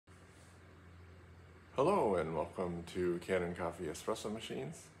and welcome to Cannon Coffee Espresso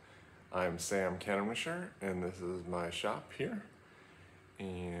Machines. I'm Sam Canonmisher, and this is my shop here.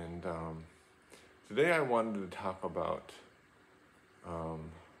 And today I wanted to talk about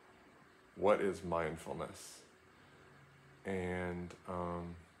what is mindfulness. And,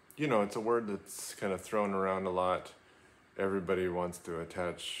 it's a word that's kind of thrown around a lot. Everybody wants to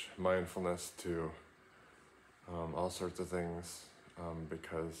attach mindfulness to all sorts of things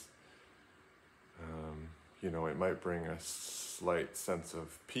because it might bring a slight sense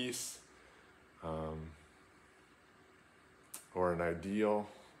of peace or an ideal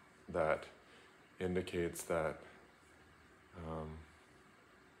that indicates that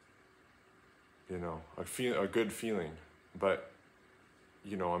a good feeling. But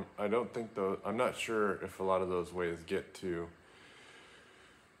I'm not sure if a lot of those ways get to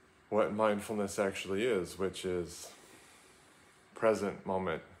what mindfulness actually is, which is present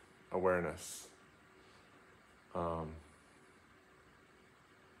moment awareness.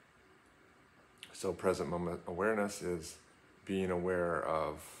 So present moment awareness is being aware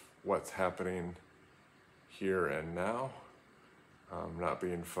of what's happening here and now, not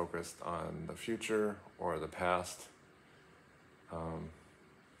being focused on the future or the past.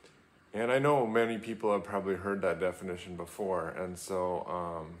 And I know many people have probably heard that definition before, and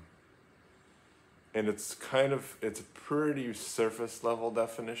so and it's a pretty surface level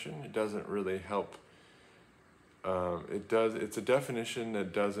definition. It doesn't really help. It's a definition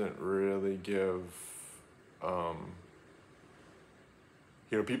that doesn't really give,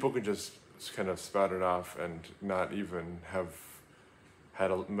 people could just kind of spout it off and not even have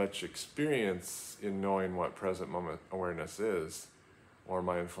had much experience in knowing what present moment awareness is or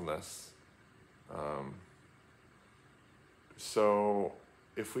mindfulness. So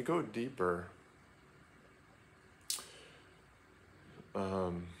if we go deeper,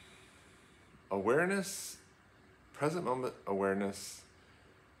 present moment awareness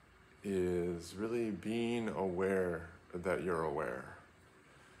is really being aware that you're aware.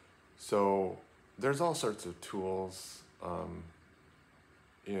 So there's all sorts of tools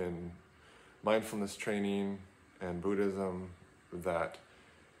in mindfulness training and Buddhism that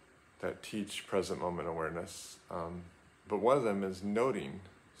teach present moment awareness. But one of them is noting.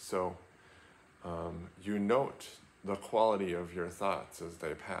 So you note the quality of your thoughts as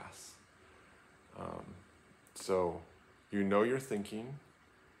they pass. So you know you're thinking,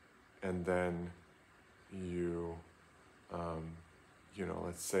 and then you,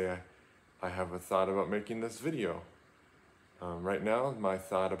 let's say I have a thought about making this video. Right now, my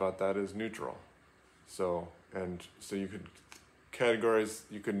thought about that is neutral. So you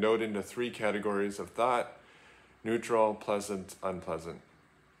could note into 3 categories of thought: neutral, pleasant, unpleasant.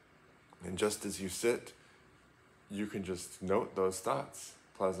 And just as you sit, you can just note those thoughts: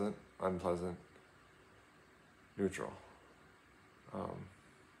 pleasant, unpleasant, neutral.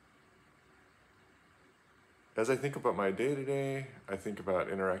 As I think about my day-to-day, I think about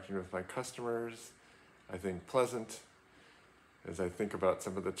interacting with my customers, I think pleasant. As I think about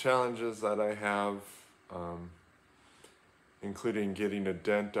some of the challenges that I have, including getting a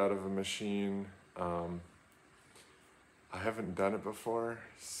dent out of a machine, I haven't done it before,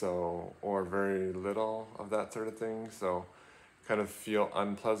 or very little of that sort of thing, so kind of feel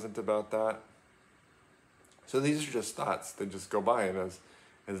unpleasant about that. So these are just thoughts. They just go by, and as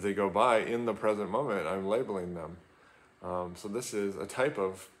they go by in the present moment, I'm labeling them. So this is a type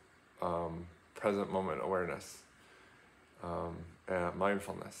of present moment awareness, and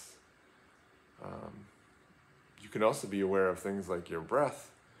mindfulness. You can also be aware of things like your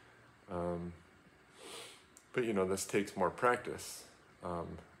breath, but this takes more practice,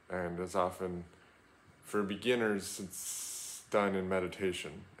 and is often, for beginners, it's done in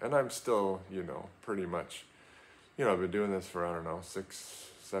meditation. And I'm still, pretty much, I've been doing this for,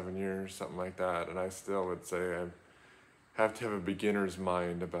 6-7 years, something like that, and I still would say I have to have a beginner's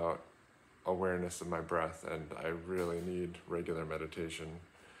mind about awareness of my breath, and I really need regular meditation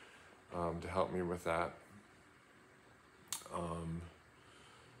to help me with that.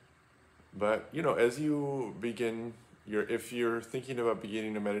 But as you begin if you're thinking about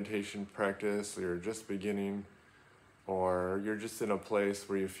beginning a meditation practice, or you're just beginning, or you're just in a place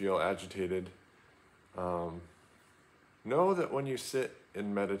where you feel agitated, know that when you sit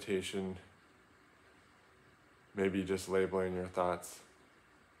in meditation, maybe just labeling your thoughts.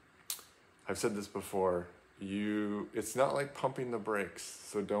 I've said this before, it's not like pumping the brakes,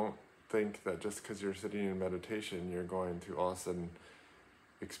 so don't think that just because you're sitting in meditation, you're going to all of a sudden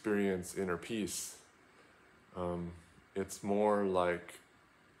experience inner peace. It's more like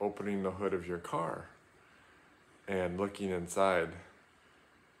opening the hood of your car and looking inside,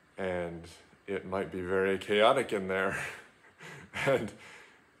 and it might be very chaotic in there. And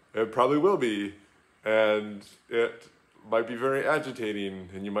it probably will be. And it might be very agitating,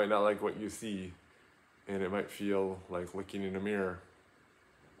 and you might not like what you see. And it might feel like looking in a mirror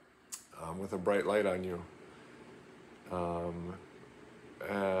with a bright light on you.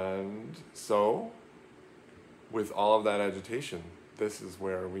 And so, with all of that agitation, this is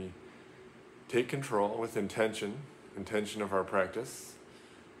where we take control with intention of our practice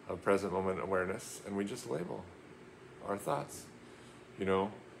of present moment awareness, and we just label our thoughts. You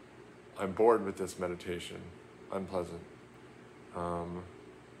know, I'm bored with this meditation, unpleasant. I'm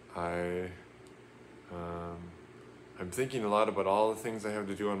thinking a lot about all the things I have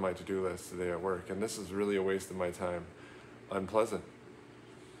to do on my to-do list today at work, and this is really a waste of my time, unpleasant.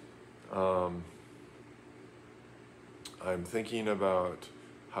 I'm thinking about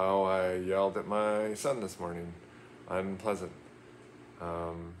how I yelled at my son this morning, unpleasant.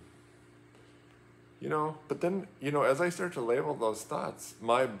 You know, but then, you know, as I start to label those thoughts,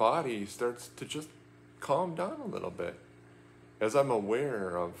 my body starts to just calm down a little bit. As I'm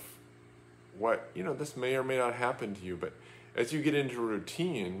aware of what, you know, this may or may not happen to you, but as you get into a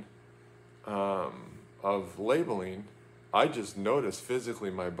routine of labeling, I just notice physically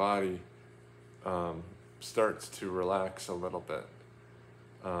my body starts to relax a little bit.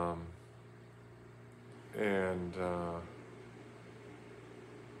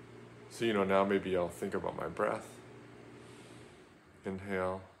 So, you know, now maybe I'll think about my breath.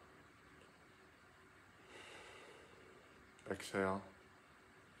 Inhale. Exhale.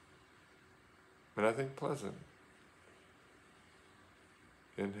 And I think pleasant.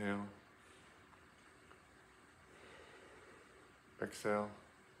 Inhale. Exhale.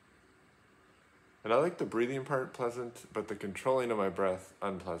 And I like the breathing part pleasant, but the controlling of my breath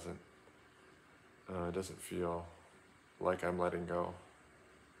unpleasant. It doesn't feel like I'm letting go.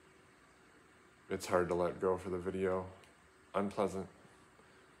 It's hard to let go for the video. Unpleasant.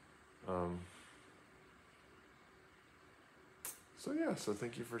 So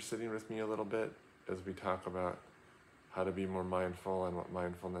thank you for sitting with me a little bit as we talk about how to be more mindful and what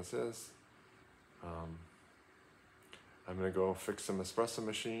mindfulness is. I'm going to go fix some espresso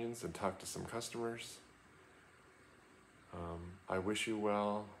machines and talk to some customers. I wish you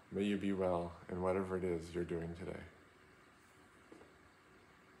well. May you be well in whatever it is you're doing today.